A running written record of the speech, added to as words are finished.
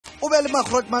o be le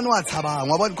makrotman wa tshabang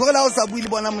wa bona go la o sa buile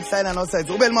bona motlaena na o sa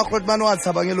itse o be le makrotman wa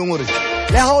tshabang e leng gore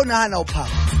le ha o nahana o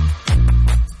phaka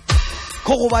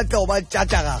go batla o ba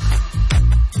tjatjaga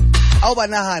a o ba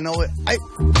nahana gore ai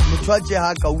motho a tje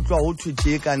ha ka utlwa ho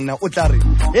thwetse ka nna o tla re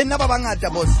e nna ba bangata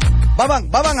boss ba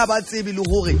bang ga ba tsebe le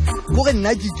gore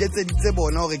nna ke iketseditse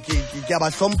bona gore ke ba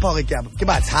hlompha gore ke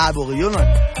ba tshabe gore yo nna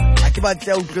a ke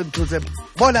batla o tle ntho tse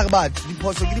bona re batho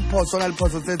diphoso ke diphoso na le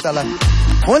phoso tse tsalang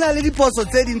hona le diphoso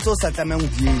tse ding tso sa tlamang ho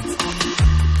di etsa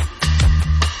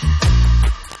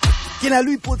ke na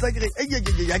le ipotsa ke re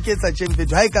ya ke etsa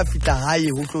tshemfetso ha e ka fita hae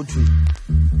ho tlo thwe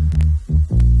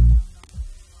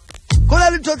kona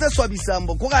le ntho tse swabisang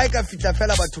bo kore ha e ka fita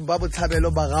fela batho ba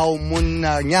botshabelo ba gao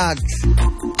monna nyaks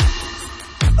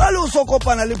a le o so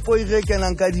kopana le poire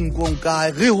kenang ka dinkong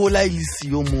ka re hola ile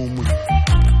siyo momo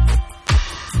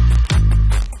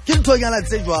ke ntho nyana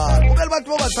tse jwalo o be le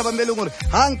batho ba tshabang beleng gore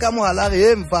ha nka mohala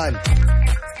re e mfane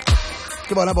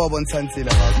ke bona ba bontshang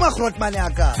tsela ba makrotman ya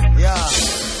ka ya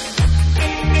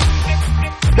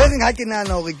beng ha ke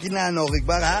nana gore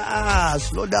ba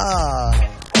slow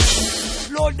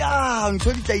down ntho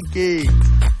di tla iketsa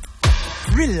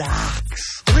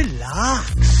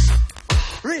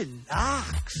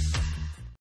relax